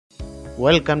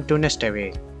Welcome to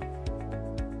Nestaway.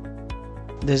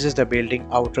 This is the building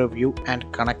outer view and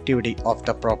connectivity of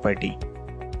the property.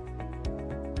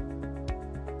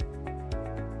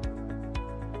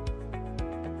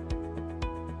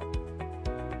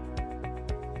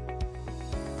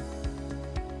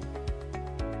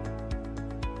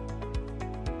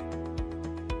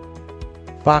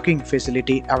 Parking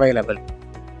facility available.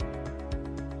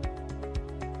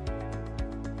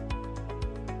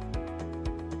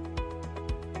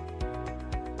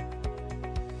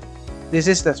 This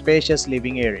is the spacious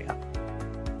living area.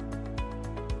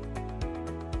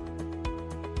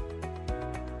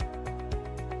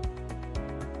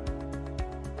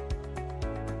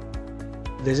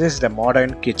 This is the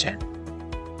modern kitchen.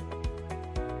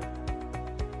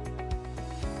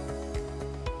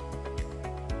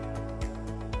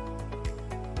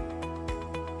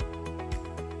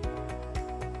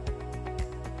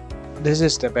 This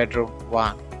is the bedroom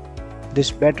 1.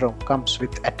 This bedroom comes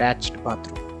with attached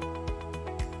bathroom.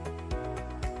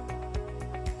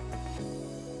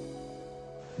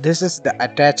 This is the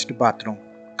attached bathroom.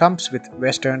 Comes with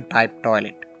Western type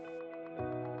toilet.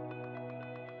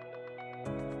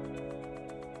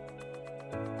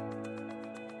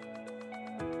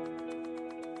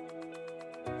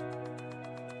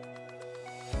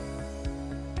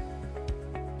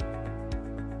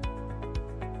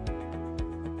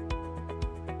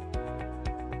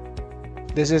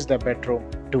 This is the bedroom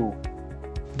 2.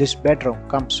 This bedroom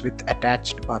comes with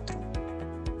attached bathroom.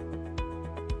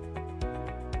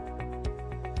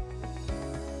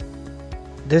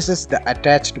 This is the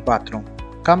attached bathroom.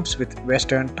 Comes with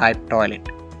Western type toilet.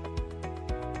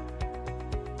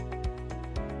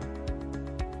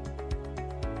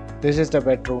 This is the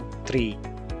bedroom 3.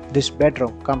 This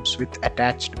bedroom comes with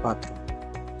attached bathroom.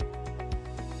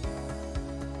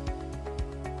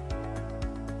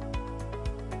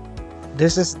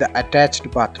 This is the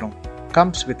attached bathroom.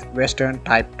 Comes with Western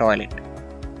type toilet.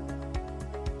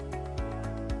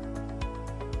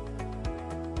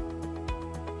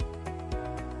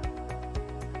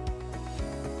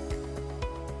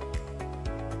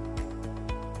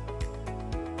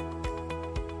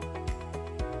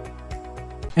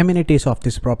 Amenities of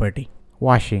this property: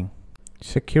 washing,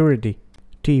 security,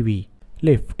 TV,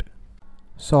 lift,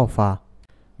 sofa,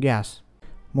 gas,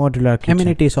 modular kitchen.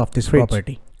 Amenities of this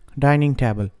property: dining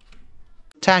table.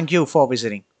 Thank you for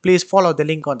visiting. Please follow the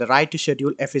link on the right to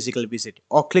schedule a physical visit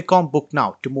or click on book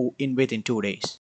now to move in within 2 days.